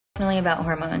definitely about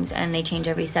hormones, and they change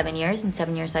every 7 years in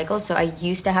 7-year cycles. So I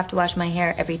used to have to wash my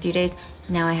hair every 3 days.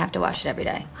 Now I have to wash it every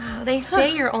day. Wow, they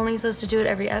say you're only supposed to do it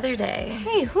every other day.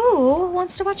 Hey, who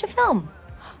wants to watch a film?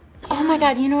 Oh my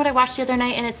God, you know what I watched the other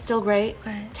night and it's still great?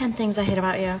 What? 10 Things I Hate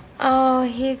About You. Oh,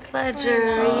 Heath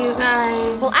Ledger, you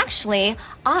guys. Well, actually,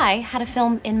 I had a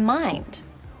film in mind.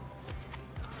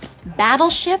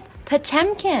 Battleship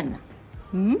Potemkin.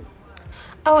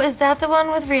 Oh, is that the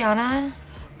one with Rihanna?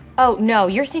 Oh, no,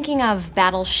 you're thinking of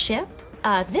Battleship?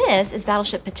 This is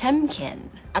Battleship Potemkin.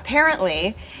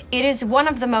 Apparently, it is one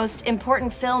of the most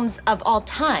important films of all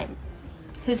time.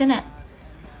 Who's in it?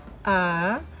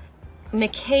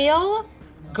 Mikhail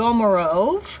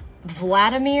Gomorov,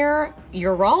 Vladimir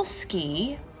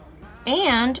Uralsky,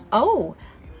 and,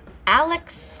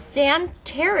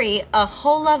 Alexandri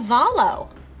Aholavalo.